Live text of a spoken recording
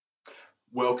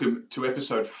Welcome to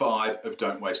episode 5 of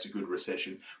Don't Waste a Good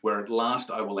Recession, where at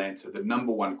last I will answer the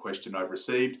number one question I've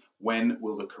received: when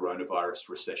will the coronavirus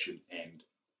recession end?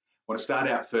 I want to start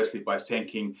out firstly by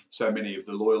thanking so many of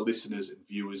the loyal listeners and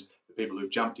viewers, the people who've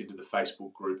jumped into the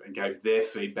Facebook group and gave their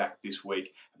feedback this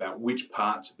week about which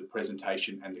parts of the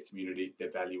presentation and the community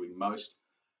they're valuing most.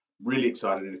 Really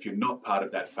excited, and if you're not part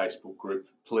of that Facebook group,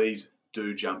 please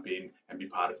do jump in and be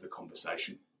part of the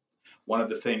conversation. One of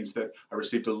the things that I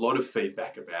received a lot of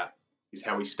feedback about is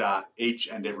how we start each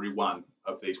and every one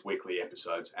of these weekly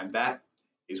episodes, and that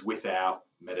is with our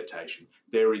meditation.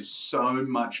 There is so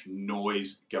much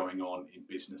noise going on in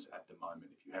business at the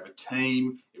moment. If you have a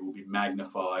team, it will be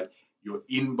magnified. Your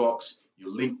inbox,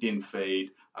 your LinkedIn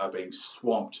feed are being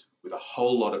swamped with a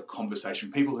whole lot of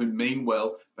conversation, people who mean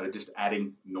well but are just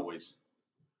adding noise.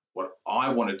 What I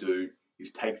want to do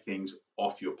is take things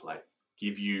off your plate,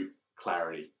 give you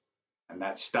clarity. And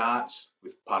that starts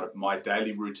with part of my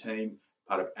daily routine,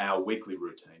 part of our weekly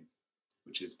routine,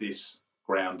 which is this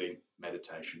grounding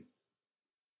meditation.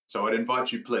 So I'd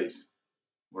invite you, please,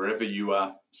 wherever you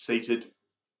are seated,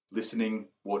 listening,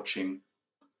 watching,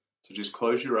 to just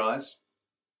close your eyes,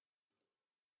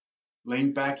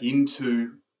 lean back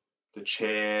into the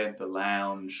chair, the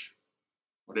lounge,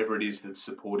 whatever it is that's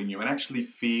supporting you, and actually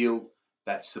feel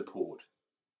that support.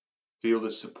 Feel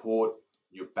the support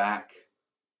in your back,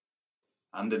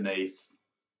 underneath.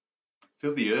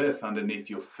 Feel the earth underneath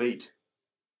your feet,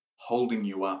 holding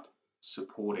you up,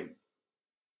 supporting.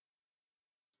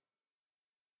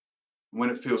 And when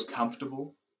it feels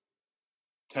comfortable,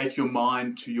 take your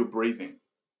mind to your breathing,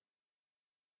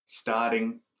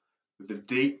 starting with a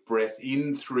deep breath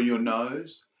in through your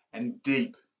nose and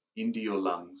deep into your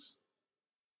lungs,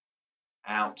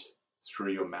 out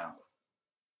through your mouth.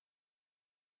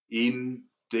 In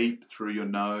deep through your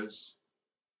nose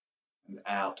and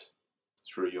out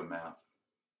through your mouth.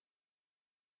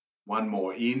 One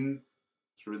more, in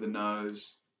through the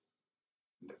nose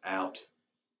and out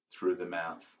through the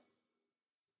mouth.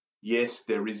 Yes,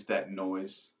 there is that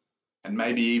noise, and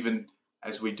maybe even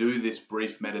as we do this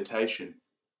brief meditation,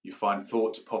 you find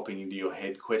thoughts popping into your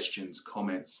head, questions,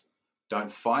 comments.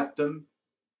 Don't fight them,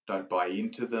 don't buy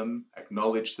into them,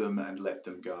 acknowledge them and let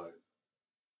them go.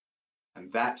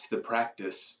 And that's the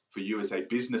practice for you as a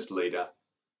business leader.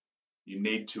 You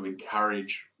need to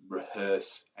encourage,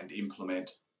 rehearse and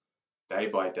implement day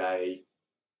by day,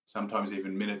 sometimes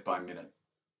even minute by minute.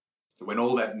 So when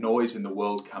all that noise in the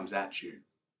world comes at you,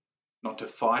 not to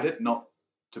fight it, not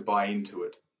to buy into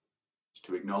it, just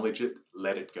to acknowledge it,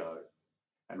 let it go,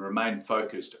 and remain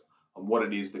focused on what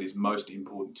it is that is most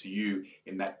important to you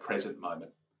in that present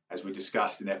moment. As we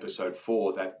discussed in episode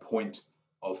 4, that point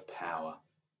of power.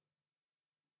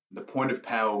 The point of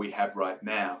power we have right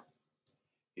now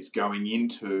is going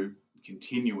into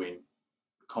continuing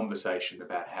the conversation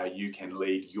about how you can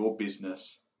lead your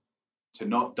business to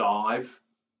not dive,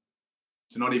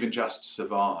 to not even just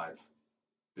survive,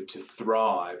 but to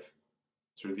thrive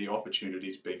through the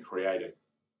opportunities being created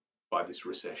by this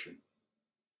recession.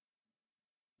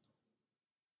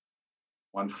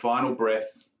 One final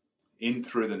breath in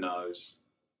through the nose,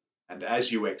 and as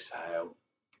you exhale,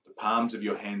 the palms of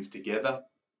your hands together,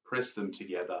 press them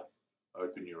together,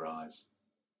 open your eyes.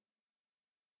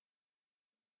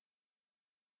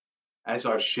 As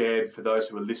I've shared for those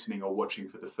who are listening or watching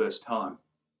for the first time,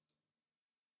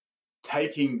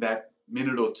 taking that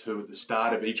minute or two at the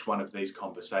start of each one of these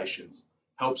conversations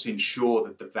helps ensure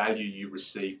that the value you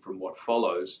receive from what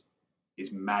follows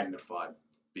is magnified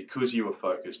because you are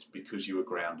focused, because you are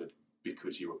grounded,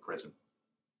 because you are present.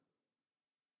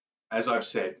 As I've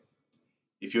said,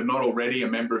 if you're not already a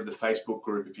member of the Facebook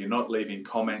group, if you're not leaving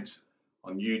comments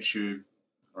on YouTube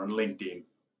or on LinkedIn,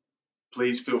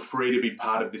 please feel free to be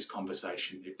part of this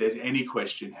conversation. If there's any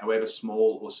question, however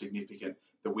small or significant,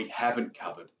 that we haven't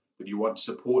covered, that you want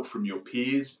support from your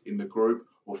peers in the group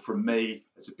or from me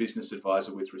as a business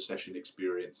advisor with recession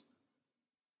experience,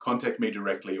 contact me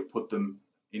directly or put them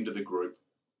into the group.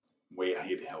 We are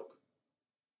here to help.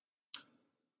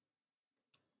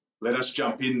 Let us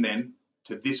jump in then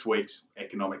to this week's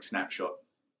economic snapshot.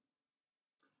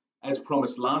 As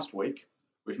promised last week,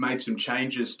 we've made some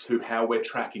changes to how we're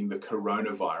tracking the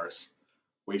coronavirus.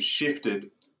 We've shifted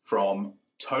from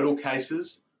total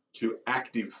cases to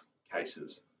active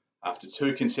cases. After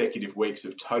 2 consecutive weeks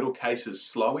of total cases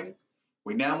slowing,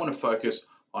 we now want to focus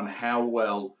on how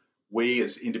well we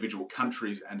as individual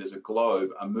countries and as a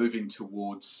globe are moving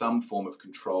towards some form of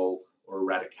control or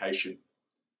eradication.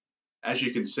 As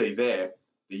you can see there,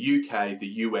 the UK, the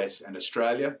US and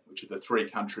Australia, which are the 3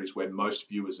 countries where most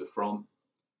viewers are from,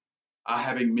 are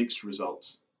having mixed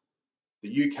results.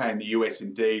 The UK and the US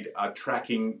indeed are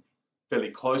tracking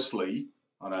fairly closely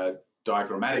on a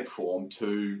diagrammatic form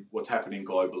to what's happening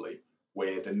globally,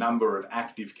 where the number of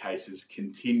active cases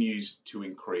continues to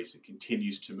increase. It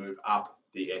continues to move up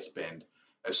the S bend.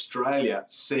 Australia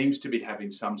seems to be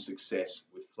having some success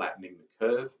with flattening the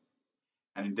curve,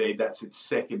 and indeed that's its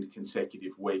second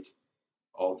consecutive week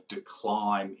of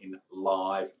decline in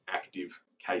live active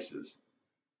cases.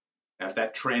 Now, if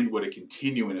that trend were to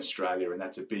continue in Australia, and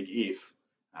that's a big if,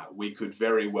 we could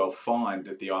very well find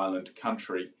that the island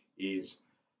country is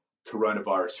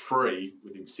coronavirus free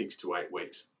within 6 to 8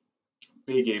 weeks.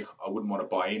 Big if, I wouldn't want to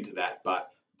buy into that,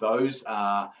 but those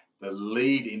are the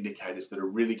lead indicators that are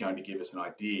really going to give us an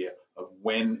idea of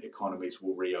when economies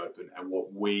will reopen and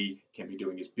what we can be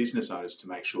doing as business owners to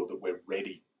make sure that we're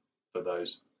ready for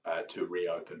those to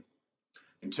reopen.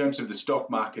 In terms of the stock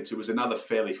markets, it was another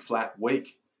fairly flat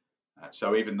week.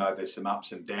 So even though there's some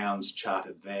ups and downs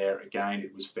charted there, again,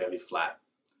 it was fairly flat.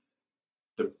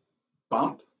 The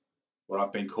bump, what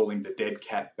I've been calling the dead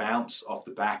cat bounce off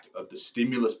the back of the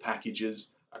stimulus packages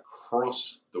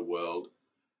across the world,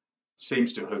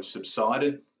 seems to have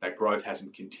subsided. That growth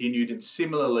hasn't continued. And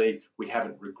similarly, we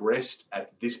haven't regressed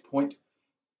at this point.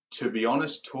 To be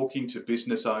honest, talking to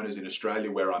business owners in Australia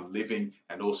where I'm living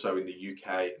and also in the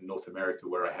UK and North America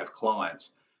where I have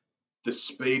clients, the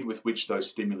speed with which those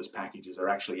stimulus packages are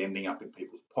actually ending up in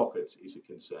people's pockets is a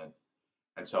concern.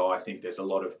 And so I think there's a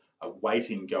lot of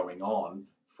waiting going on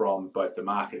from both the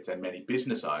markets and many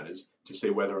business owners to see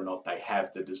whether or not they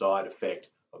have the desired effect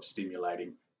of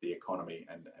stimulating the economy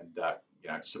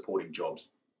and supporting jobs.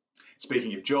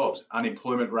 Speaking of jobs,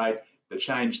 unemployment rate, the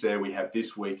change there we have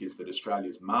this week is that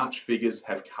Australia's March figures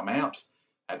have come out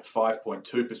at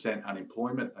 5.2%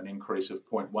 unemployment, an increase of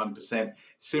 0.1%,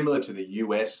 similar to the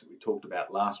US we talked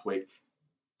about last week.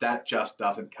 That just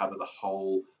doesn't cover the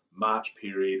whole March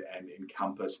period and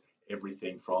encompass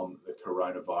everything from the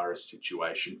coronavirus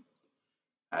situation.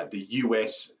 The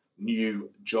US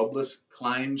new jobless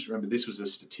claims, remember this was a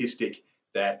statistic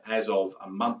that as of a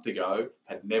month ago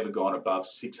had never gone above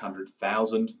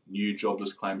 600,000 new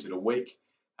jobless claims in a week.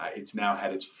 It's now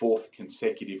had its fourth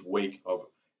consecutive week of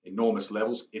enormous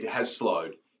levels. It has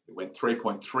slowed. It went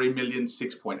 3.3 million,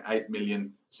 6.8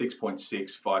 million,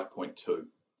 6.6, 5.2.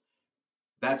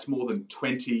 That's more than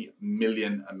 20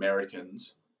 million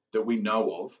Americans that we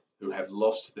know of who have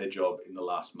lost their job in the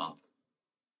last month.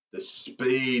 The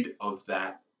speed of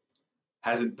that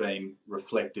hasn't been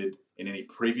reflected in any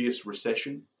previous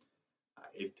recession.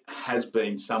 It has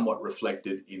been somewhat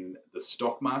reflected in the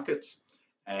stock markets,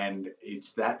 and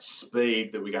it's that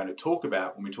speed that we're going to talk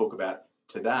about when we talk about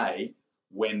today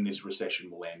when this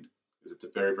recession will end, because it's a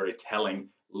very, very telling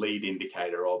lead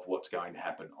indicator of what's going to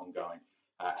happen ongoing.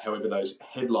 However, those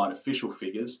headline official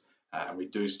figures, and we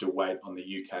do still wait on the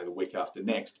UK the week after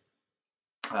next,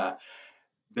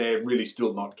 they're really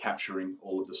still not capturing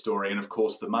all of the story. And of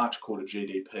course, the March quarter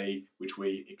GDP, which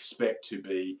we expect to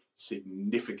be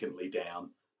significantly down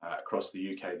across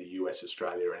the UK, the US,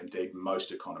 Australia, and indeed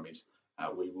most economies,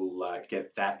 we will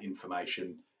get that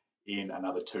information in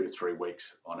another 2 to 3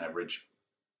 weeks on average.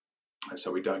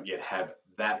 So we don't yet have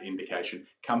that indication.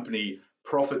 Company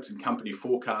profits and company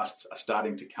forecasts are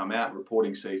starting to come out.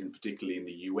 Reporting season, particularly in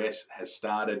the US, has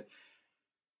started.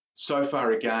 So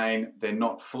far, again, they're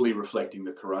not fully reflecting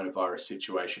the coronavirus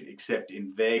situation, except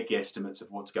in their guesstimates of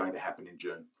what's going to happen in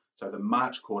June. So the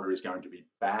March quarter is going to be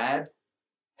bad.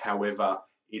 However,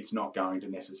 it's not going to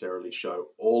necessarily show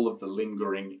all of the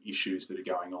lingering issues that are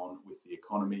going on with the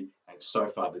economy. And so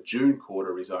far, the June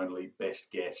quarter is only best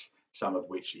guess, some of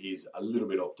which is a little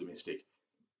bit optimistic.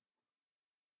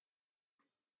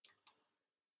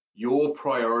 Your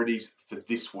priorities for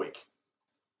this week.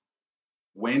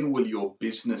 When will your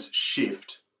business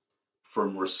shift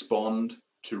from respond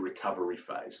to recovery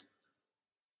phase?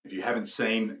 If you haven't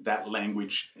seen that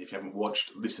language, if you haven't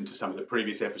listened to some of the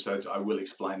previous episodes, I will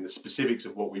explain the specifics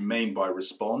of what we mean by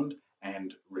respond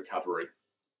and recovery.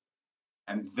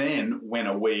 And then when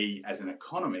are we as an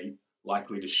economy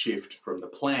likely to shift from the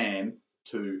plan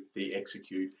to the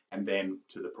execute and then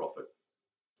to the profit?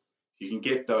 If you can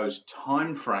get those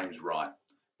time frames right,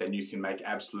 then you can make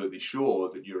absolutely sure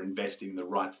that you're investing in the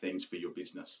right things for your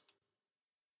business.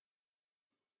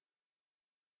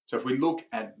 So if we look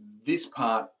at this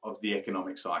part of the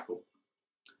economic cycle,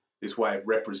 this way of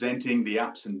representing the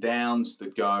ups and downs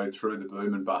that go through the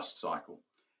boom and bust cycle,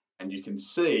 and you can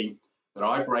see that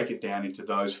I break it down into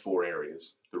those 4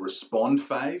 areas. The respond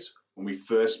phase, when we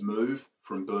first move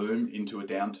from boom into a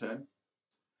downturn.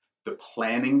 The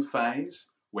planning phase,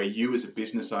 where you as a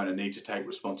business owner need to take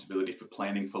responsibility for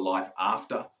planning for life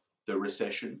after the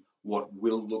recession what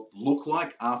will look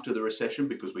like after the recession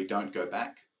because we don't go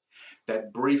back,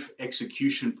 that brief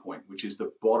execution point, which is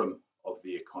the bottom of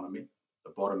the economy,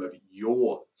 the bottom of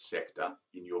your sector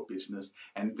in your business,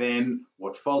 and then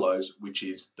what follows, which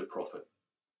is the profit.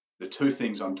 The two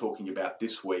things I'm talking about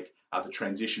this week are the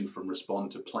transition from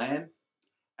respond to plan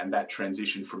and that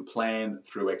transition from plan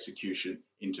through execution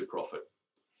into profit.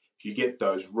 If you get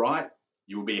those right,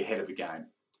 you will be ahead of the game.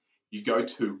 You go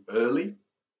too early,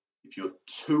 if you're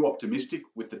too optimistic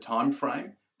with the time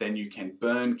frame, then you can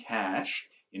burn cash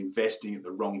investing at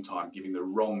the wrong time, giving the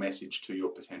wrong message to your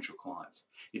potential clients.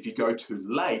 If you go too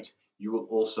late, you will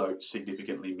also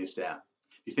significantly miss out.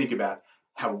 If you think about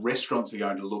how restaurants are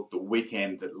going to look the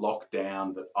weekend that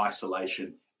lockdown, that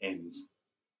isolation ends.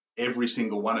 Every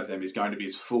single one of them is going to be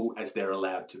as full as they're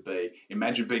allowed to be.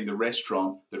 Imagine being the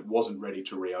restaurant that wasn't ready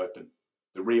to reopen,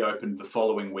 that reopened the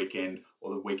following weekend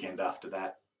or the weekend after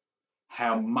that.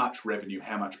 How much revenue,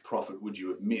 how much profit would you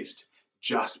have missed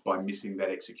just by missing that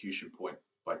execution point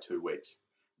by 2 weeks?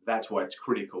 That's why it's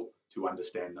critical to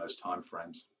understand those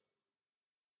timeframes.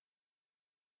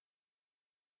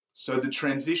 So the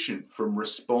transition from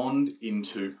respond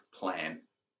into plan.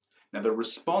 Now the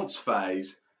response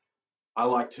phase, I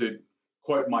like to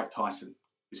quote Mike Tyson,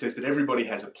 who says that everybody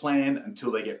has a plan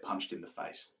until they get punched in the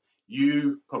face.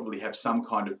 You probably have some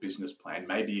kind of business plan.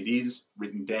 Maybe it is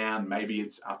written down, maybe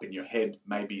it's up in your head,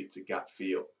 maybe it's a gut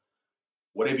feel.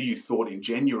 Whatever you thought in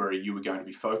January you were going to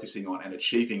be focusing on and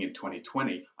achieving in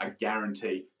 2020, I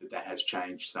guarantee that that has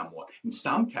changed somewhat. In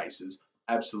some cases,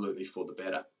 absolutely for the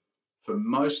better. For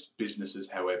most businesses,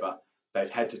 however, they've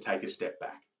had to take a step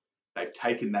back. They've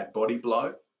taken that body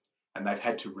blow and they've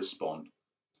had to respond.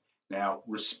 Now,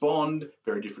 respond,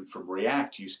 very different from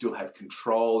react. You still have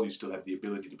control. You still have the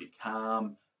ability to be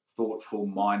calm, thoughtful,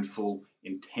 mindful,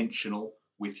 intentional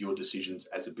with your decisions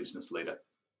as a business leader.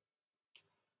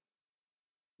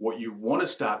 What you want to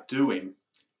start doing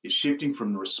is shifting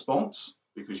from response,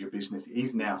 because your business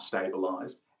is now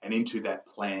stabilized, and into that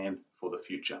plan for the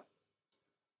future.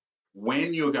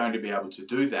 When you're going to be able to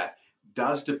do that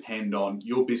does depend on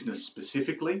your business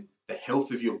specifically, the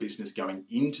health of your business going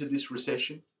into this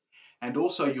recession, and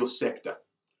also your sector,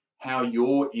 how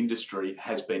your industry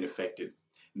has been affected.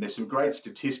 And there's some great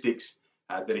statistics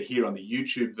that are here on the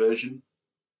YouTube version,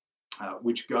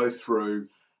 which go through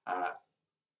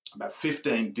about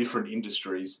 15 different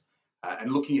industries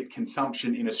and looking at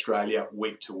consumption in Australia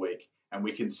week to week. And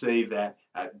we can see that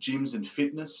gyms and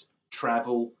fitness,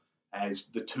 travel as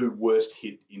the two worst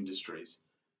hit industries.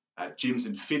 Gyms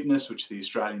and fitness, which the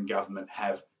Australian government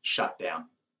have shut down.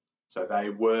 So they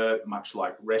were, much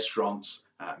like restaurants,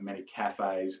 many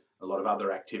cafes, a lot of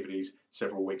other activities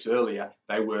several weeks earlier,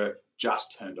 they were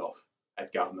just turned off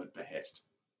at government behest.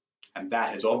 And that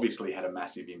has obviously had a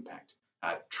massive impact.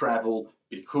 Travel,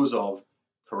 because of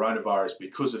coronavirus,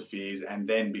 because of fears, and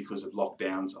then because of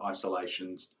lockdowns,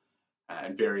 isolations,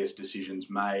 and various decisions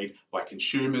made by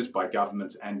consumers, by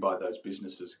governments, and by those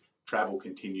businesses, travel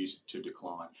continues to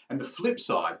decline. And the flip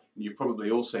side, and you've probably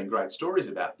all seen great stories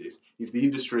about this, is the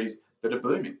industries that are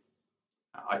booming.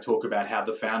 I talk about how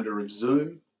the founder of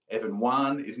Zoom, Evan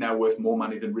Wan, is now worth more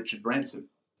money than Richard Branson,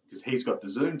 because he's got the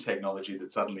Zoom technology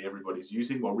that suddenly everybody's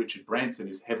using, while Richard Branson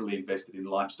is heavily invested in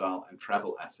lifestyle and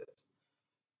travel assets.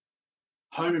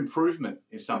 Home improvement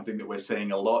is something that we're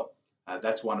seeing a lot.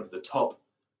 That's one of the top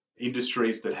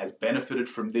industries that has benefited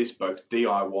from this, both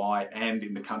DIY and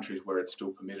in the countries where it's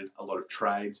still permitted, a lot of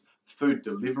trades. Food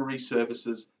delivery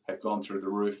services have gone through the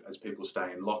roof as people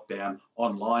stay in lockdown.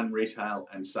 Online retail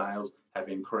and sales have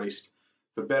increased.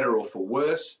 For better or for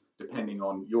worse, depending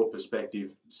on your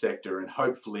perspective, sector, and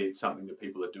hopefully it's something that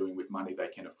people are doing with money they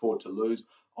can afford to lose.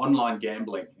 Online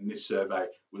gambling in this survey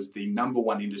was the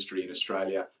 #1 industry in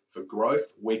Australia for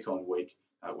growth week on week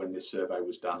when this survey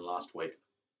was done last week.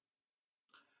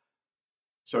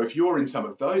 So if you're in some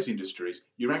of those industries,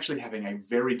 you're actually having a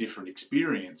very different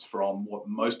experience from what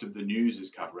most of the news is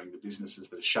covering, the businesses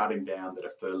that are shutting down, that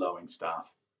are furloughing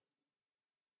staff.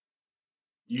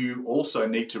 You also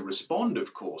need to respond,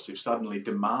 of course, if suddenly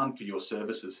demand for your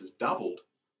services has doubled,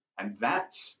 and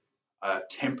that's a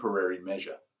temporary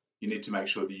measure. You need to make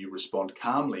sure that you respond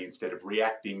calmly instead of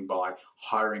reacting by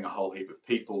hiring a whole heap of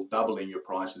people, doubling your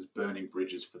prices, burning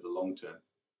bridges for the long term.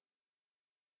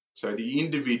 So the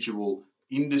individual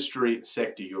industry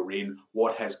sector you're in,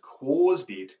 what has caused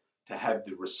it to have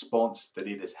the response that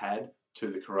it has had to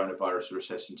the coronavirus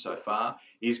recession so far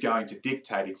is going to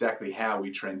dictate exactly how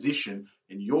we transition,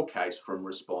 in your case, from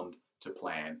respond to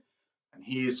plan. And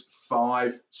here's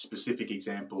 5 specific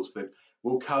examples that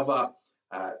will cover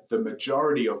the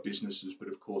majority of businesses, but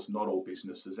of course not all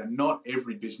businesses, and not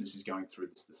every business is going through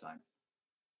this the same.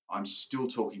 I'm still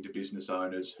talking to business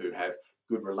owners who have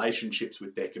good relationships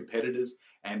with their competitors,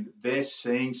 and they're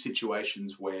seeing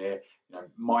situations where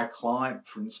my client,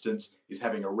 for instance, is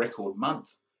having a record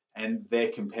month and their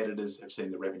competitors have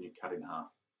seen the revenue cut in half.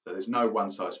 So there's no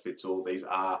one size fits all. These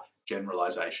are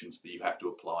generalizations that you have to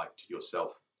apply to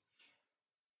yourself.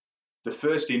 The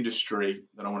first industry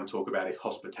that I want to talk about is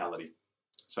hospitality.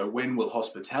 So when will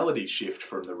hospitality shift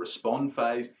from the respond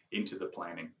phase into the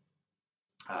planning?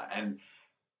 And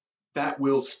that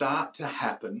will start to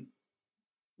happen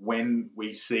when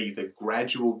we see the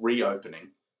gradual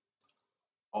reopening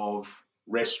of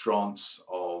restaurants,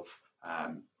 of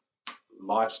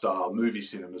lifestyle, movie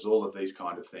cinemas, all of these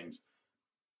kind of things.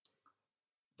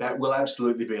 That will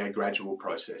absolutely be a gradual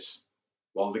process.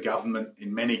 While the government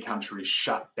in many countries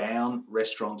shut down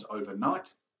restaurants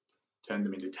overnight, turned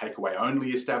them into takeaway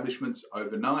only establishments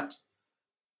overnight,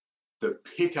 the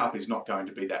pickup is not going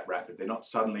to be that rapid. They're not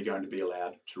suddenly going to be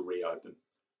allowed to reopen.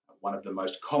 One of the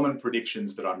most common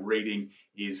predictions that I'm reading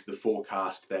is the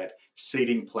forecast that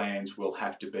seating plans will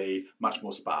have to be much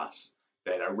more sparse,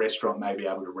 that a restaurant may be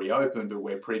able to reopen, but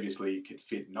where previously it could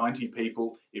fit 90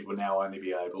 people, it will now only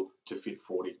be able to fit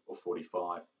 40 or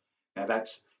 45. Now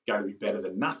that's going to be better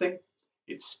than nothing.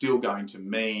 It's still going to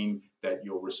mean that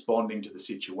you're responding to the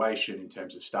situation in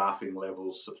terms of staffing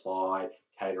levels, supply,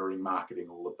 catering, marketing,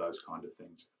 all of those kind of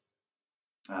things.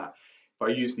 If I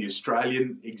use the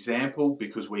Australian example,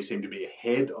 because we seem to be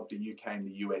ahead of the UK and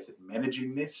the US at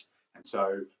managing this, and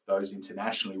so those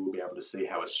internationally will be able to see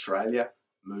how Australia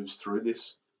moves through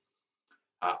this.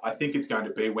 I think it's going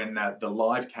to be when the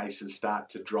live cases start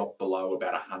to drop below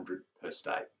about 100 per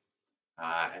state.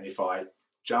 And if I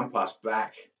jump us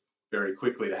back very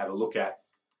quickly to have a look at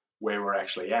where we're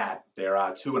actually at, there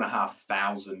are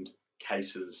 2,500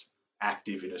 cases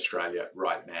active in Australia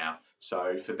right now.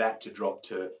 So for that to drop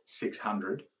to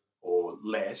 600 or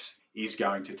less is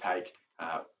going to take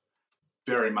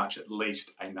very much at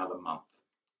least another month.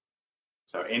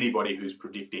 So anybody who's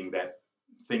predicting that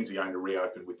things are going to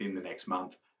reopen within the next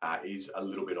month is a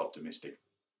little bit optimistic.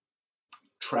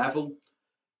 Travel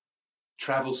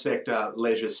sector,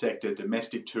 leisure sector,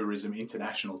 domestic tourism,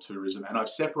 international tourism, and I've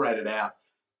separated out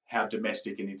how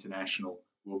domestic and international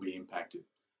will be impacted.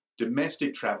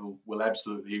 Domestic travel will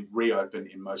absolutely reopen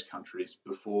in most countries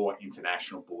before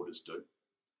international borders do.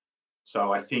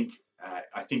 So I think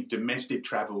domestic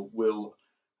travel will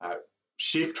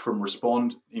shift from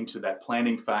respond into that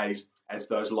planning phase as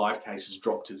those live cases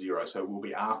drop to zero. So it will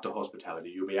be after hospitality.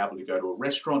 You'll be able to go to a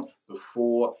restaurant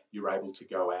before you're able to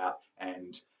go out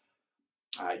and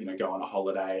go on a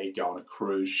holiday, go on a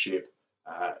cruise ship,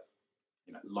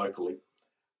 locally.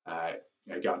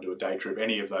 Go and do a day trip,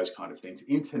 any of those kind of things.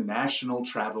 International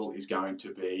travel is going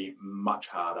to be much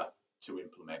harder to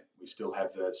implement. We still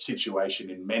have the situation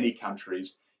in many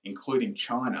countries, including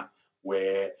China,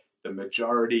 where the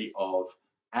majority of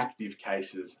active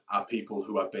cases are people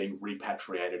who are being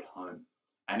repatriated home.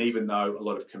 And even though a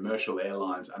lot of commercial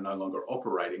airlines are no longer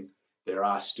operating, there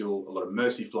are still a lot of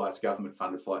mercy flights,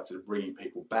 government-funded flights that are bringing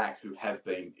people back who have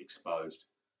been exposed.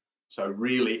 So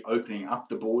really opening up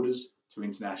the borders to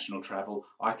international travel,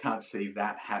 I can't see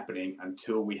that happening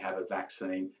until we have a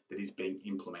vaccine that is being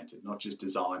implemented, not just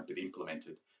designed, but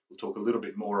implemented. We'll talk a little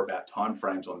bit more about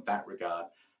timeframes on that regard,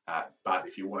 but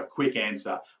if you want a quick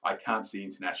answer, I can't see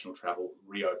international travel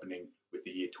reopening with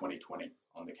the year 2020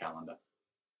 on the calendar.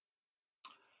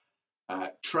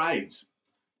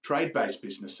 Trade-based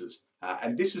businesses,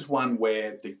 and this is one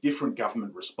where the different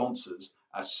government responses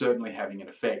are certainly having an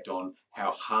effect on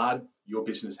how hard your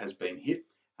business has been hit,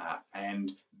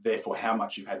 and therefore how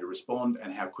much you've had to respond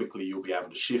and how quickly you'll be able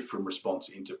to shift from response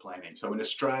into planning. So in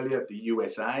Australia, the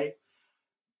USA,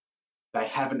 they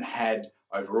haven't had,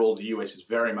 overall the US has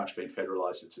very much been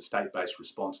federalised, it's a state-based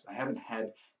response. They haven't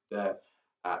had the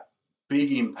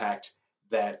big impact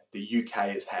that the UK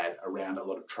has had around a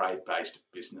lot of trade-based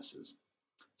businesses.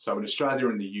 So in Australia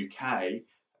and the UK,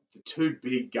 the two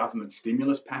big government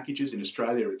stimulus packages, in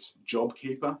Australia it's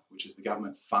JobKeeper, which is the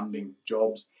government funding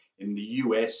jobs. In the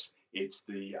US, it's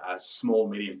the Small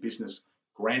Medium Business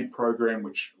Grant Program,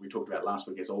 which we talked about last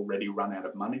week, has already run out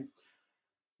of money.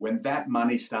 When that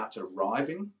money starts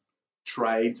arriving,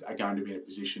 trades are going to be in a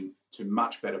position to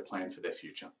much better plan for their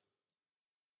future.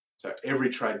 So every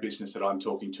trade business that I'm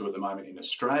talking to at the moment in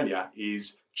Australia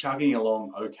is chugging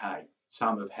along okay.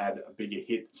 Some have had a bigger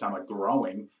hit, some are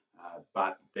growing,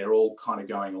 but they're all kind of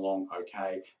going along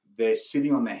okay. They're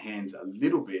sitting on their hands a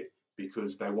little bit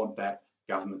because they want that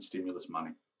government stimulus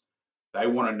money. They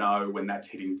want to know when that's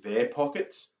hitting their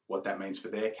pockets, what that means for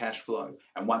their cash flow,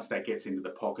 and once that gets into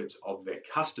the pockets of their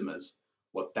customers,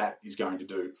 what that is going to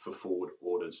do for forward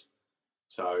orders.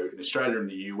 So in Australia and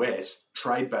the US,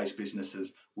 trade-based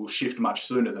businesses will shift much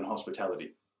sooner than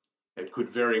hospitality. It could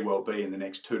very well be in the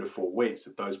next 2 to 4 weeks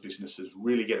that those businesses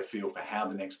really get a feel for how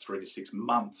the next 3 to 6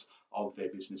 months of their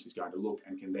business is going to look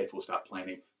and can therefore start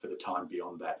planning for the time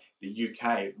beyond that. The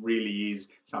UK really is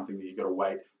something that you've got to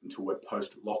wait until we're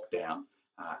post-lockdown.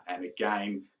 And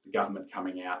again, the government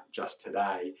coming out just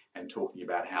today and talking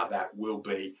about how that will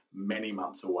be many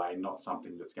months away, not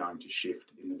something that's going to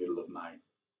shift in the middle of May.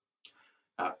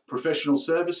 Professional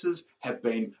services have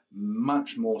been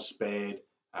much more spared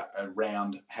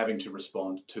around having to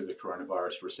respond to the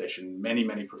coronavirus recession.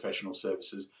 Many professional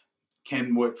services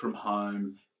can work from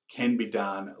home, can be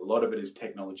done. A lot of it is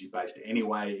technology based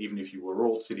anyway, even if you were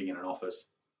all sitting in an office.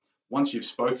 Once you've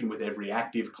spoken with every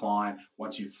active client,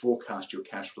 once you've forecast your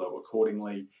cash flow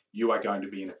accordingly, you are going to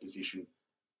be in a position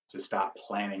to start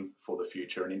planning for the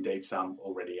future, and indeed some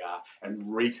already are.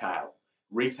 And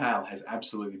retail has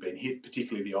absolutely been hit,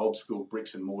 particularly the old school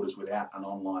bricks and mortars without an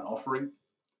online offering.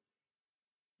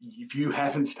 If you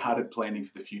haven't started planning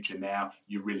for the future now,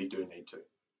 you really do need to.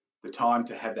 The time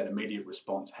to have that immediate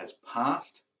response has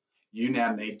passed. You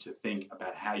now need to think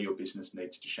about how your business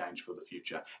needs to change for the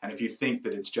future. And if you think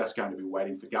that it's just going to be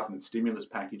waiting for government stimulus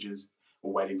packages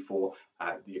or waiting for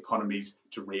the economies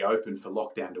to reopen for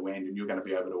lockdown to end and you're going to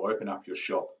be able to open up your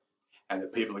shop and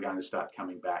that people are going to start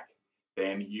coming back,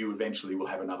 then you eventually will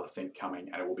have another think coming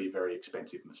and it will be a very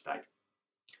expensive mistake.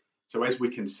 So as we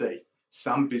can see,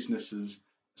 some businesses,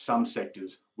 some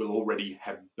sectors will already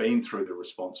have been through the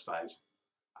response phase.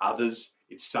 Others,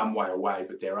 it's some way away,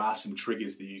 but there are some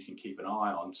triggers that you can keep an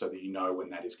eye on so that you know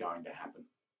when that is going to happen.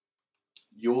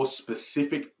 Your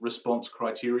specific response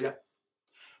criteria,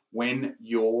 when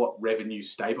your revenue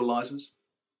stabilizes.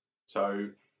 So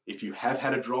if you have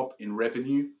had a drop in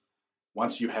revenue,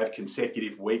 once you have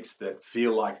consecutive weeks that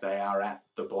feel like they are at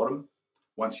the bottom,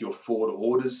 once your forward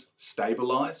orders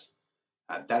stabilize,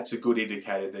 that's a good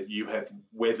indicator that you have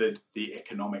weathered the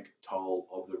economic toll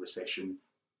of the recession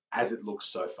as it looks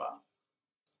so far.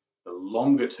 The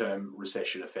longer term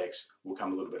recession effects will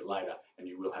come a little bit later and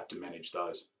you will have to manage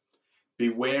those.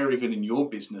 Beware even in your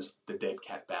business, the dead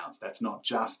cat bounce. That's not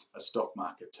just a stock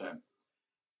market term.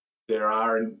 There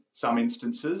are in some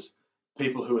instances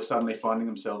people who are suddenly finding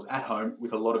themselves at home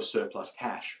with a lot of surplus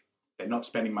cash. They're not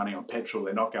spending money on petrol,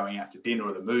 they're not going out to dinner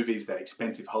or the movies, that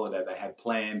expensive holiday they had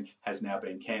planned has now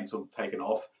been cancelled, taken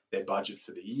off their budget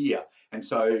for the year. And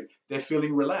so they're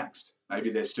feeling relaxed.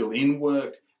 Maybe they're still in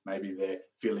work, maybe they're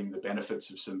feeling the benefits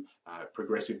of some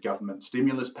progressive government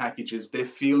stimulus packages. They're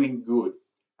feeling good,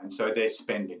 and so they're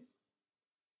spending.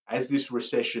 As this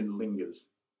recession lingers,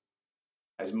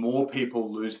 as more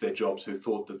people lose their jobs who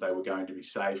thought that they were going to be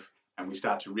safe, and we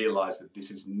start to realize that this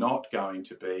is not going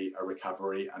to be a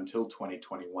recovery until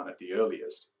 2021 at the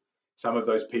earliest, some of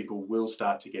those people will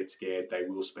start to get scared, they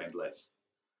will spend less.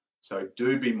 So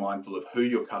do be mindful of who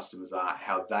your customers are,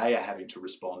 how they are having to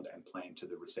respond and plan to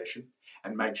the recession,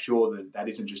 and make sure that that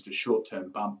isn't just a short-term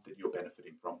bump that you're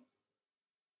benefiting from.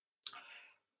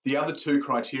 The other two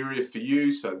criteria for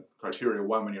you, so criteria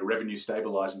one, when your revenue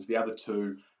stabilizes, the other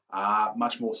two are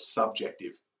much more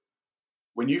subjective.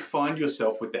 When you find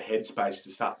yourself with the headspace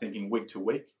to start thinking week to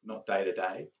week, not day to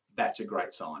day, that's a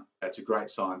great sign. That's a great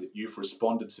sign that you've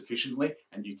responded sufficiently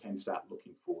and you can start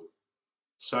looking forward.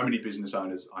 So many business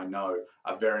owners I know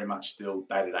are very much still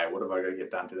day to day. What have I got to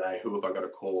get done today? Who have I got to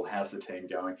call? How's the team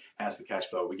going? How's the cash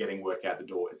flow? We're getting work out the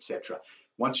door, etc.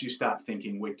 Once you start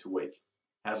thinking week to week,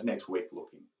 how's next week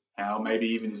looking? How maybe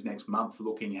even is next month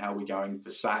looking? How are we going for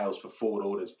sales, for forward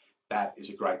orders? That is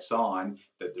a great sign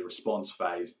that the response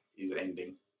phase is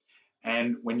ending.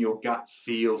 And when your gut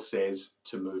feel says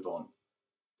to move on,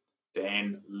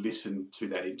 then listen to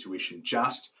that intuition.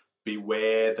 Just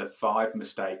beware the 5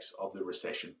 mistakes of the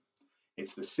recession.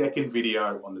 It's the second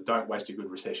video on the Don't Waste a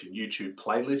Good Recession YouTube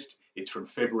playlist. It's from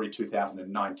February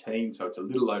 2019, so it's a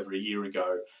little over a year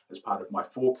ago as part of my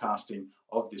forecasting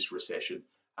of this recession.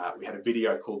 We had a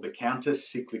video called The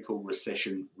Counter-Cyclical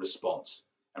Recession Response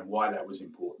and why that was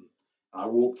important. I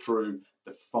walked through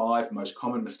the 5 most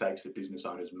common mistakes that business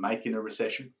owners make in a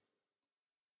recession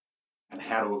and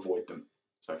how to avoid them.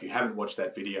 So if you haven't watched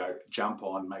that video, jump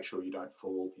on, make sure you don't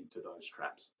fall into those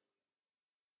traps.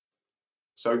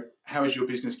 So how is your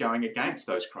business going against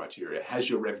those criteria? Has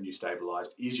your revenue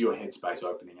stabilized? Is your headspace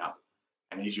opening up?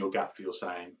 And is your gut feel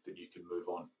saying that you can move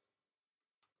on?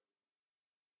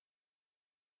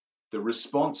 The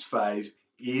response phase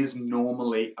is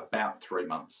normally about 3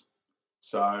 months.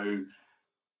 So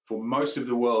for most of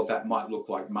the world, that might look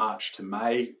like March to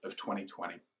May of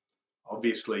 2020.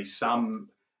 Obviously, some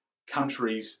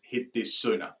countries hit this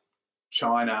sooner.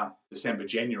 China, December,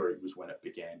 January was when it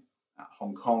began.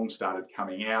 Hong Kong started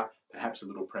coming out, perhaps a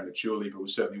little prematurely, but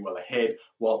was certainly well ahead,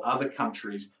 while other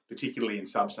countries, particularly in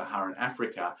sub-Saharan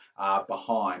Africa, are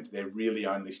behind. They're really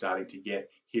only starting to get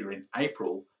here in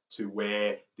April to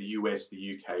where the US,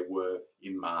 the UK were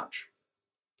in March.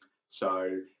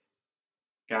 So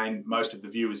again, most of the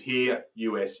viewers here,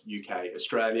 US, UK,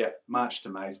 Australia, March to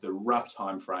May is the rough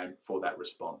time frame for that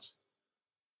response.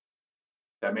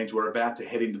 That means we're about to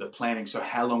head into the planning. So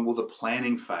how long will the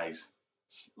planning phase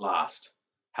last?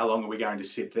 How long are we going to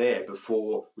sit there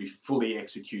before we fully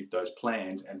execute those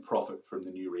plans and profit from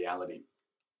the new reality?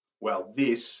 Well,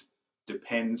 this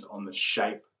depends on the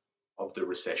shape of the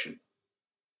recession.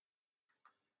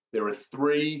 There are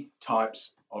three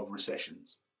types of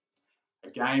recessions.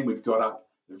 Again, we've got up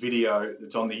the video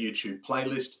that's on the YouTube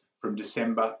playlist from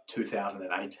December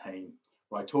 2018,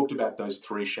 where I talked about those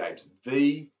three shapes,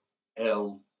 V,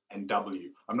 L, and W.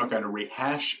 I'm not going to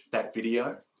rehash that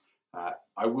video.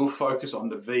 I will focus on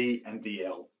the V and the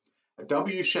L. A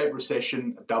W-shaped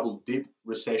recession, a double dip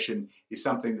recession, is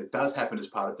something that does happen as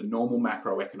part of the normal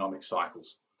macroeconomic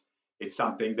cycles. It's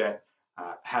something that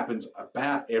happens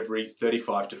about every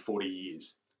 35 to 40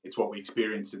 years. It's what we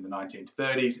experienced in the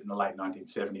 1930s, in the late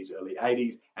 1970s, early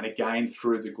 80s, and again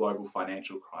through the global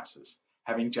financial crisis.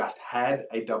 Having just had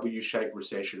a W-shaped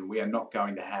recession, we are not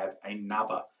going to have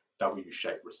another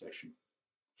W-shaped recession.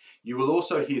 You will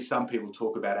also hear some people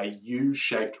talk about a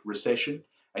U-shaped recession.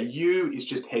 A U is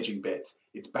just hedging bets.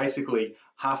 It's basically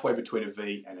halfway between a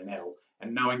V and an L,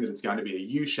 and knowing that it's going to be a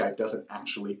U-shape doesn't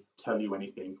actually tell you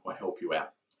anything or help you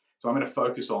out. So I'm going to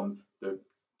focus on the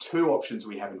two options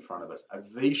we have in front of us, a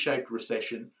V-shaped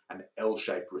recession and an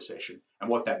L-shaped recession, and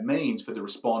what that means for the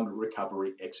respond,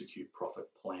 recovery, execute, profit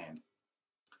plan.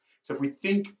 So if we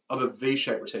think of a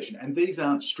V-shaped recession, and these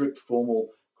aren't strict formal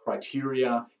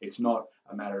criteria, it's not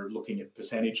a matter of looking at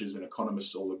percentages and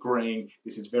economists all agreeing.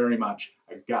 This is very much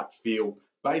a gut feel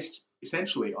based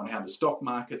essentially on how the stock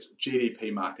markets,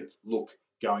 GDP markets look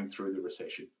going through the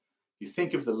recession. If you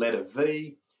think of the letter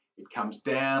V, it comes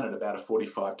down at about a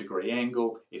 45-degree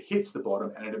angle, it hits the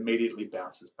bottom, and it immediately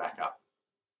bounces back up.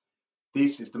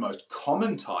 This is the most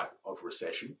common type of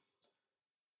recession.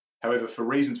 However, for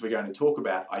reasons we're going to talk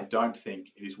about, I don't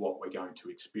think it is what we're going to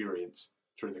experience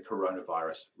through the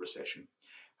coronavirus recession.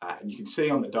 And you can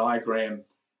see on the diagram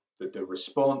that the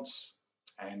response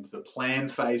and the plan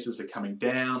phases are coming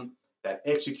down. That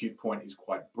execute point is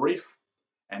quite brief,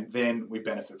 and then we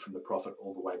benefit from the profit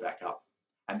all the way back up.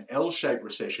 An L-shaped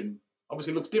recession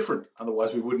obviously looks different,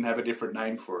 otherwise we wouldn't have a different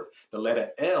name for it. The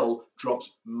letter L drops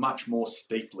much more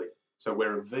steeply. So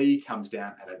where a V comes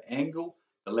down at an angle,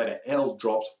 the letter L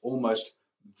drops almost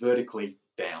vertically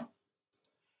down.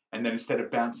 And then instead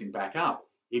of bouncing back up,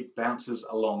 it bounces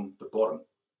along the bottom.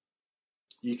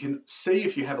 You can see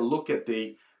if you have a look at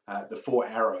the four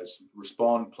arrows,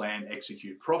 respond, plan,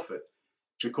 execute, profit,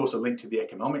 which of course are linked to the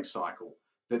economic cycle,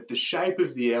 that the shape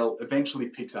of the L eventually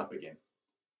picks up again.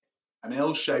 An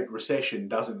L-shaped recession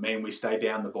doesn't mean we stay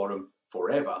down the bottom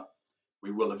forever.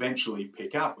 We will eventually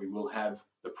pick up. We will have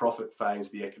the profit phase,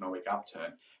 the economic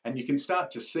upturn. And you can start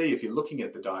to see, if you're looking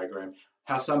at the diagram,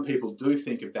 how some people do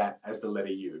think of that as the letter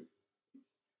U,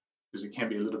 because it can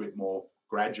be a little bit more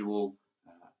gradual.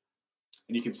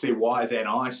 And you can see why then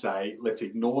I say, let's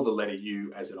ignore the letter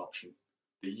U as an option.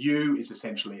 The U is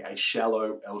essentially a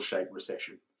shallow L-shaped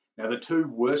recession. Now, the two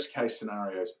worst case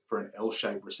scenarios for an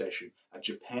L-shaped recession are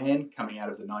Japan coming out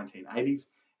of the 1980s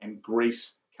and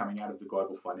Greece coming out of the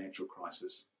global financial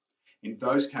crisis. In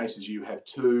those cases, you have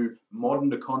two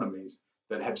modern economies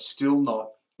that have still not,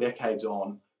 decades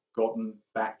on, gotten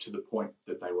back to the point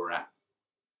that they were at.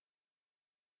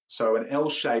 So an L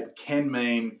shape can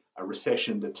mean a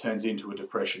recession that turns into a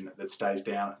depression that stays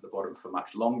down at the bottom for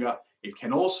much longer. It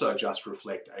can also just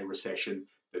reflect a recession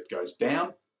that goes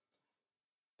down,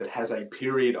 that has a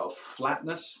period of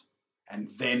flatness and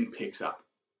then picks up.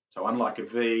 So unlike a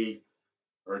V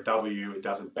or a W, it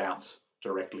doesn't bounce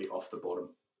directly off the bottom.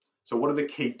 So what are the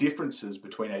key differences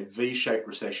between a V-shaped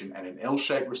recession and an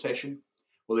L-shaped recession?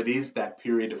 Well, it is that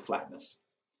period of flatness.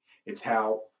 It's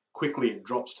how quickly it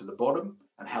drops to the bottom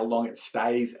and how long it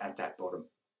stays at that bottom.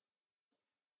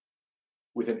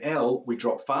 With an L, we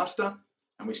drop faster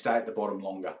and we stay at the bottom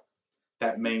longer.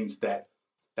 That means that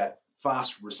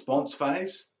fast response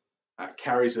phase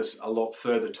carries us a lot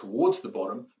further towards the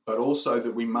bottom, but also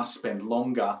that we must spend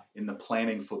longer in the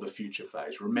planning for the future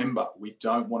phase. Remember, we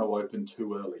don't want to open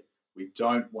too early. We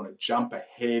don't want to jump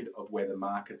ahead of where the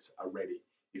markets are ready.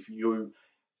 If you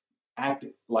act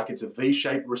like it's a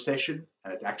V-shaped recession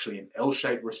and it's actually an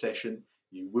L-shaped recession,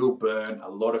 you will burn a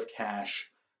lot of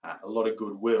cash, a lot of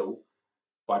goodwill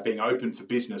by being open for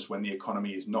business when the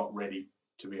economy is not ready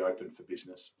to be open for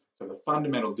business. So the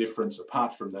fundamental difference,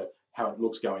 apart from how it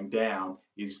looks going down,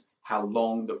 is how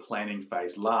long the planning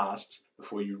phase lasts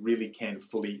before you really can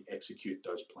fully execute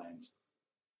those plans.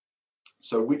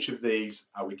 So which of these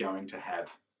are we going to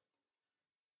have?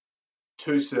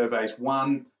 Two surveys,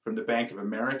 one from the Bank of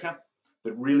America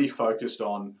that really focused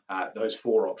on those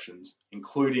four options,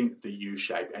 including the U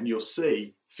shape. And you'll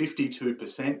see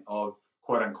 52% of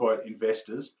quote unquote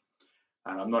investors,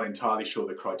 and I'm not entirely sure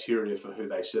the criteria for who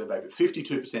they surveyed, but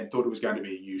 52% thought it was going to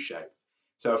be a U shape.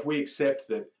 So if we accept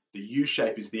that the U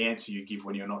shape is the answer you give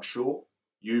when you're not sure,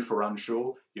 U for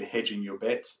unsure, you're hedging your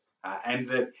bets, and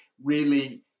that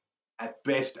really at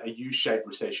best a U-shaped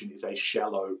recession is a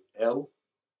shallow L,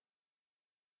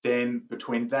 then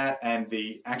between that and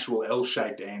the actual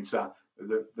L-shaped answer,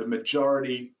 the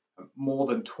majority, more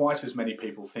than twice as many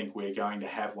people think we're going to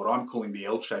have what I'm calling the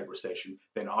L-shaped recession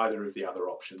than either of the other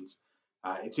options.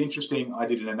 It's interesting, I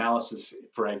did an analysis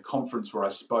for a conference where I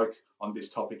spoke on this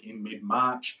topic in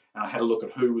mid-March, and I had a look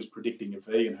at who was predicting a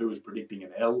V and who was predicting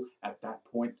an L at that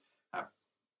point.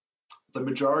 The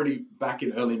majority back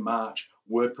in early March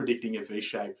were predicting a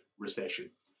V-shaped recession.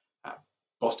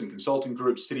 Boston Consulting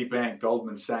Group, Citibank,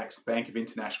 Goldman Sachs, Bank of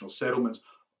International Settlements,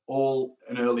 all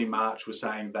in early March were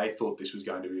saying they thought this was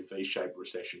going to be a V-shaped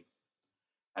recession.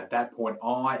 At that point,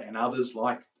 I and others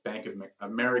like Bank of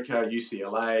America,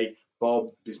 UCLA, Bob,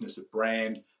 Business of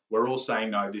Brand, were all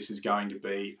saying, no, this is going to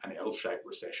be an L-shaped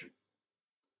recession.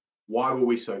 Why were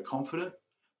we so confident?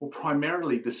 Well,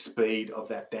 primarily the speed of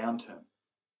that downturn.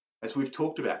 As we've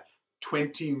talked about,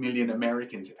 20 million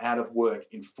Americans out of work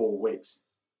in 4 weeks.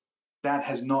 That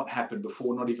has not happened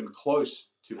before, not even close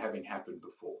to having happened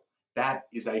before. That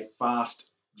is a fast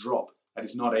drop. That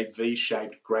is not a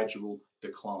V-shaped gradual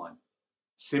decline.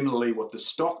 Similarly, what the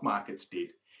stock markets did,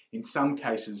 in some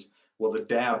cases, well, the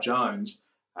Dow Jones,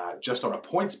 just on a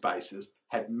points basis,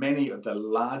 had many of the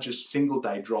largest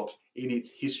single-day drops in its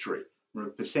history. From a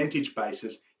percentage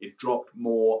basis, it dropped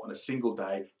more on a single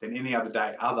day than any other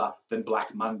day other than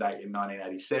Black Monday in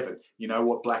 1987. You know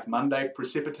what Black Monday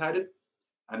precipitated?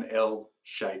 An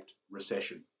L-shaped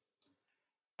recession.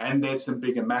 And there's some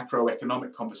bigger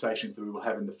macroeconomic conversations that we will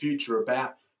have in the future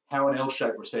about how an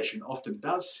L-shaped recession often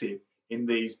does sit in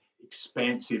these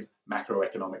expansive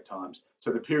macroeconomic times.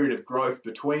 So the period of growth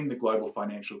between the global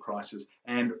financial crisis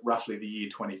and roughly the year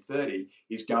 2030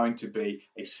 is going to be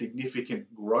a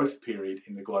significant growth period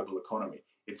in the global economy.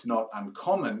 It's not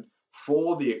uncommon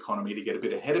for the economy to get a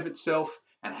bit ahead of itself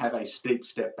and have a steep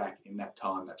step back in that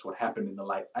time. That's what happened in the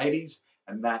late 80s,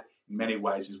 and that in many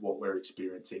ways is what we're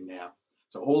experiencing now.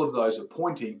 So all of those are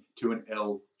pointing to an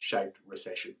L-shaped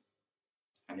recession.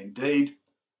 And indeed,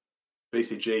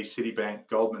 BCG, Citibank,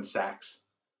 Goldman Sachs,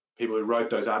 people who wrote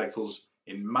those articles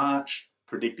in March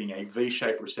predicting a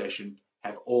V-shaped recession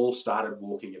have all started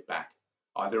walking it back,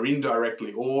 either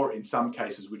indirectly or in some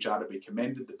cases which are to be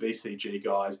commended. The BCG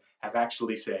guys have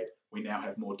actually said, we now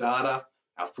have more data,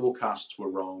 our forecasts were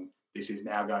wrong, this is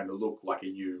now going to look like a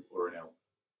U or an L.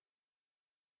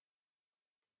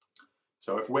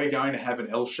 So if we're going to have an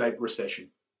L-shaped recession,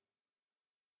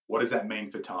 what does that mean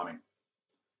for timing?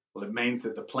 Well, it means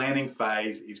that the planning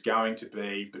phase is going to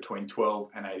be between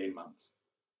 12 and 18 months.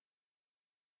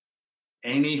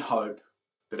 Any hope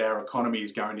that our economy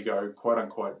is going to go, quote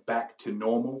unquote, back to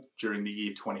normal during the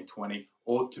year 2020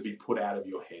 ought to be put out of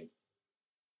your head.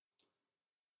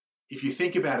 If you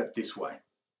think about it this way,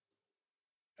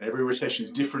 and every recession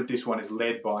is different, this one is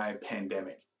led by a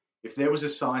pandemic. If there was a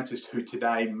scientist who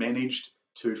today managed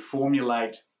to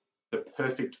formulate the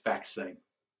perfect vaccine,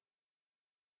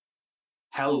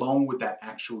 how long would that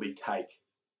actually take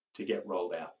to get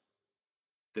rolled out?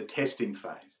 The testing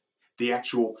phase, the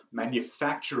actual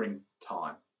manufacturing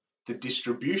time, the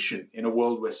distribution in a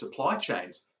world where supply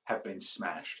chains have been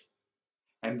smashed,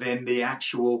 and then the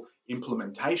actual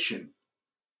implementation,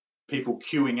 people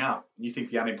queuing up. You think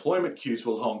the unemployment queues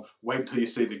were long, wait till you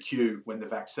see the queue when the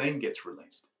vaccine gets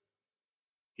released.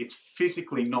 It's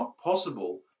physically not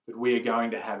possible that we are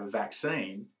going to have a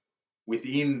vaccine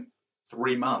within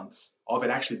 3 months of it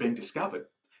actually being discovered.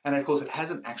 And of course, it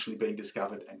hasn't actually been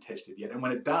discovered and tested yet. And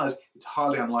when it does, it's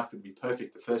highly unlikely to be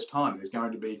perfect the first time. There's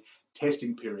going to be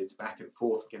testing periods back and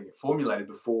forth getting it formulated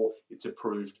before it's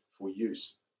approved for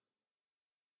use.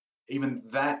 Even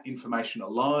that information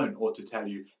alone ought to tell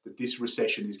you that this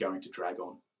recession is going to drag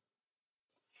on.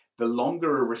 The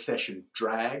longer a recession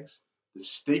drags, the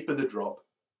steeper the drop,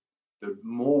 the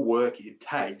more work it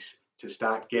takes to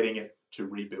start getting it to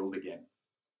rebuild again.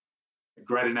 A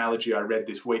great analogy I read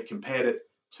this week compared it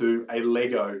to a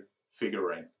Lego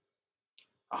figurine,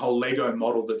 a whole Lego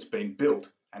model that's been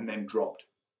built and then dropped.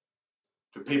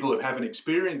 For people who haven't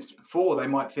experienced it before, they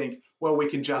might think, well, we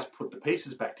can just put the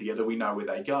pieces back together, we know where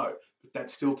they go, but that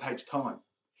still takes time.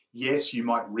 Yes, you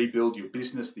might rebuild your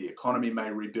business, the economy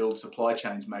may rebuild, supply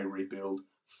chains may rebuild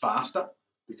faster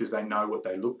because they know what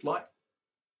they look like,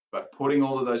 but putting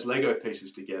all of those Lego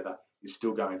pieces together is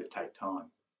still going to take time.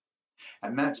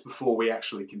 And that's before we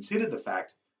actually consider the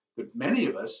fact that many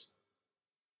of us,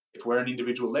 if we're an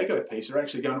individual Lego piece, are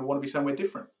actually going to want to be somewhere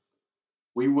different.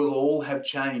 We will all have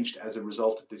changed as a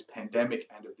result of this pandemic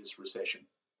and of this recession.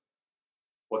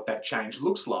 What that change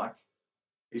looks like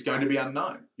is going to be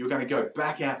unknown. You're going to go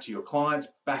back out to your clients,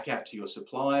 back out to your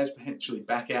suppliers, potentially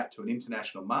back out to an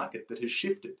international market that has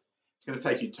shifted. It's going to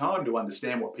take you time to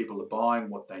understand what people are buying,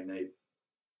 what they need.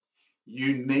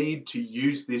 You need to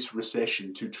use this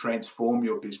recession to transform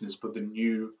your business for the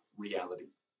new reality.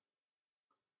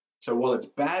 So while it's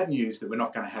bad news that we're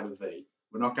not going to have a V,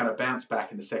 we're not going to bounce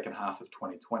back in the second half of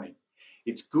 2020,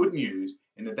 it's good news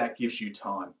in that that gives you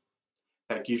time.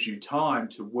 That gives you time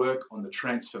to work on the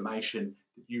transformation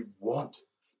that you want,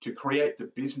 to create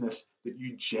the business that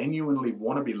you genuinely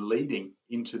want to be leading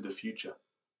into the future.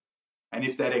 And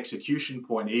if that execution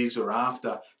point is or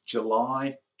after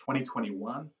July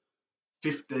 2021,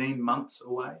 15 months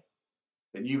away,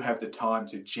 then you have the time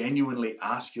to genuinely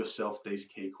ask yourself these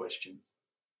key questions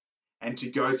and to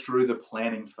go through the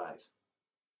planning phase.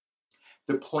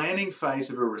 The planning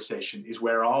phase of a recession is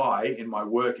where I, in my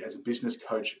work as a business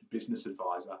coach, business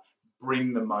advisor,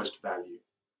 bring the most value.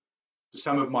 For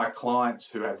some of my clients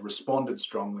who have responded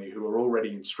strongly, who are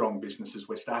already in strong businesses,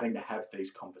 we're starting to have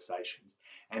these conversations.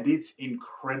 And it's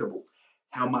incredible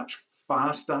how much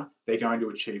faster they're going to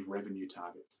achieve revenue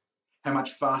targets, how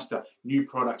much faster new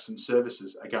products and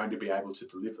services are going to be able to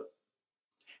deliver,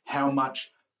 how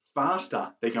much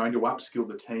faster they're going to upskill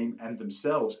the team and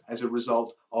themselves as a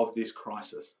result of this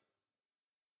crisis.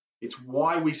 It's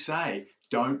why we say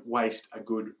don't waste a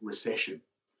good recession,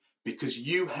 because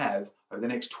you have, over the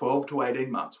next 12 to 18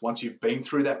 months, once you've been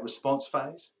through that response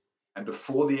phase and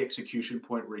before the execution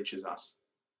point reaches us,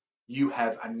 you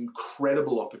have an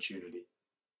incredible opportunity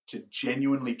to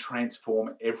genuinely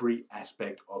transform every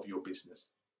aspect of your business.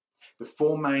 The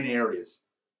four main areas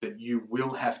that you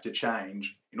will have to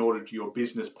change in order for your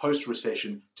business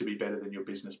post-recession to be better than your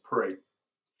business pre.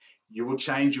 You will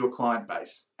change your client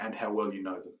base and how well you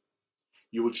know them.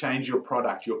 You will change your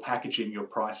product, your packaging, your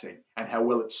pricing, and how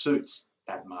well it suits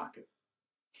that market.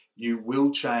 You will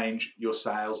change your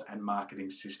sales and marketing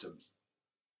systems.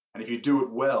 And if you do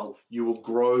it well, you will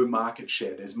grow market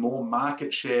share. There's more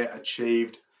market share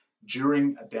achieved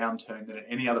during a downturn than at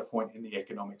any other point in the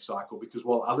economic cycle, because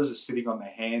while others are sitting on their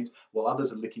hands, while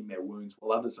others are licking their wounds,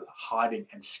 while others are hiding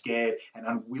and scared and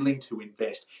unwilling to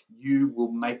invest, you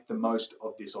will make the most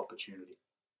of this opportunity.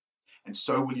 And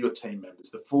so will your team members.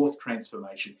 The fourth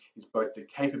transformation is both the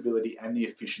capability and the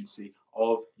efficiency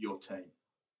of your team.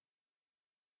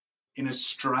 In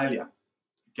Australia,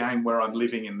 again, where I'm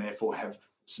living and therefore have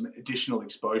some additional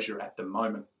exposure at the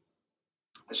moment,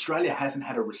 Australia hasn't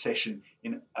had a recession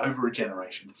in over a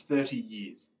generation, 30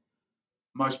 years.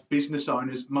 Most business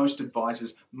owners, most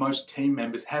advisors, most team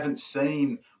members haven't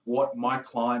seen what my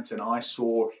clients and I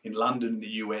saw in London, the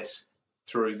US,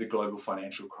 through the global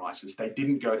financial crisis. They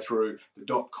didn't go through the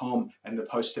dot-com and the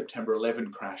post-September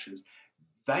 11 crashes.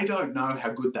 They don't know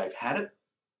how good they've had it,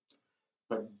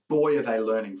 but boy, are they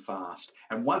learning fast.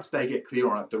 And once they get clear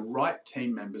on it, the right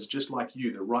team members, just like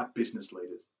you, the right business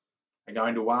leaders, are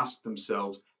going to ask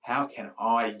themselves, how can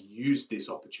I use this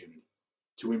opportunity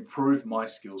to improve my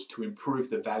skills, to improve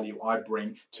the value I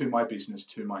bring to my business,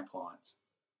 to my clients?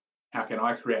 How can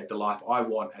I create the life I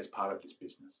want as part of this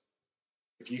business?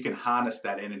 If you can harness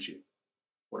that energy,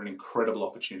 what an incredible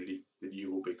opportunity that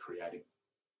you will be creating.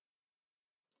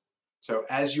 So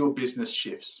as your business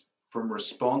shifts from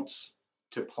response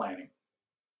to planning,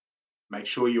 make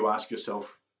sure you ask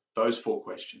yourself those four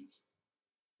questions.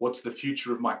 What's the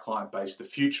future of my client base, the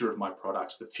future of my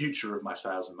products, the future of my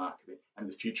sales and marketing, and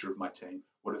the future of my team?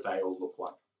 What do they all look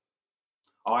like?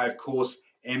 I, of course,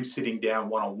 am sitting down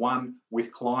one-on-one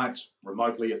with clients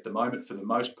remotely at the moment for the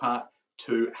most part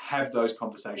to have those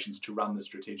conversations, to run the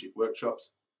strategic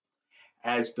workshops.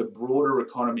 As the broader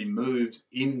economy moves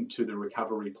into the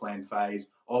recovery plan phase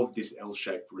of this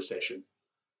L-shaped recession,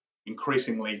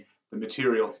 increasingly the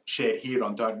material shared here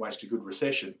on Don't Waste a Good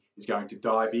Recession is going to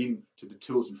dive into the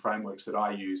tools and frameworks that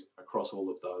I use across all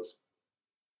of those.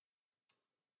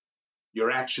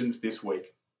 Your actions this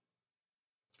week.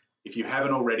 If you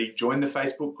haven't already, join the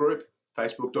Facebook group,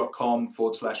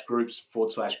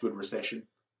 facebook.com/groups/good recession.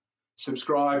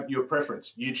 Subscribe your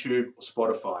preference, YouTube or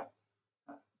Spotify.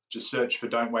 Just search for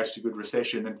Don't Waste a Good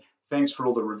Recession and Thanks for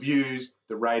all the reviews,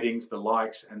 the ratings, the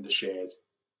likes, and the shares.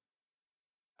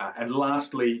 And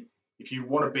lastly, if you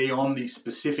want to be on the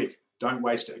specific Don't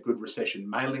Waste a Good Recession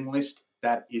mailing list,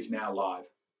 that is now live.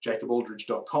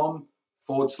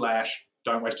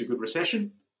 jacobaldridge.com/Don't Waste a Good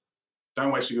Recession.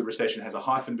 Don't Waste a Good Recession has a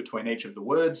hyphen between each of the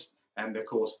words, and of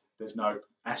course, there's no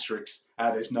asterisk,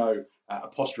 there's no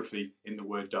apostrophe in the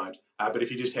word don't. But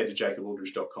if you just head to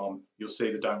jacobaldridge.com, you'll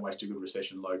see the Don't Waste a Good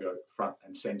Recession logo front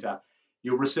and center.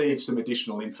 You'll receive some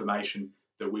additional information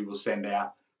that we will send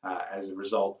out as a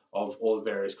result of all the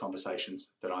various conversations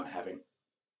that I'm having.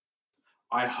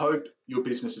 I hope your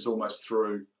business is almost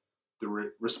through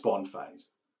the respond phase.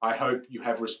 I hope you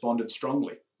have responded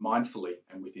strongly, mindfully,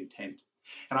 and with intent.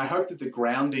 And I hope that the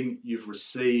grounding you've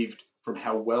received from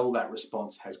how well that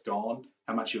response has gone,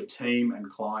 how much your team and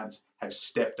clients have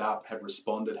stepped up, have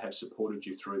responded, have supported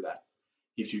you through that,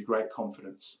 gives you great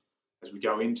confidence as we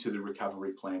go into the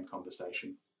recovery plan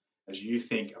conversation, as you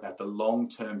think about the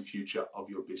long-term future of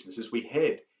your business, as we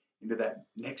head into that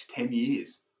next 10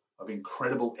 years of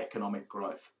incredible economic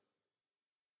growth.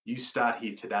 You start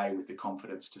here today with the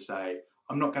confidence to say,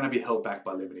 I'm not going to be held back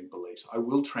by limiting beliefs. I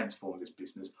will transform this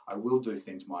business. I will do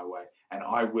things my way, and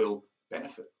I will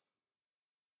benefit.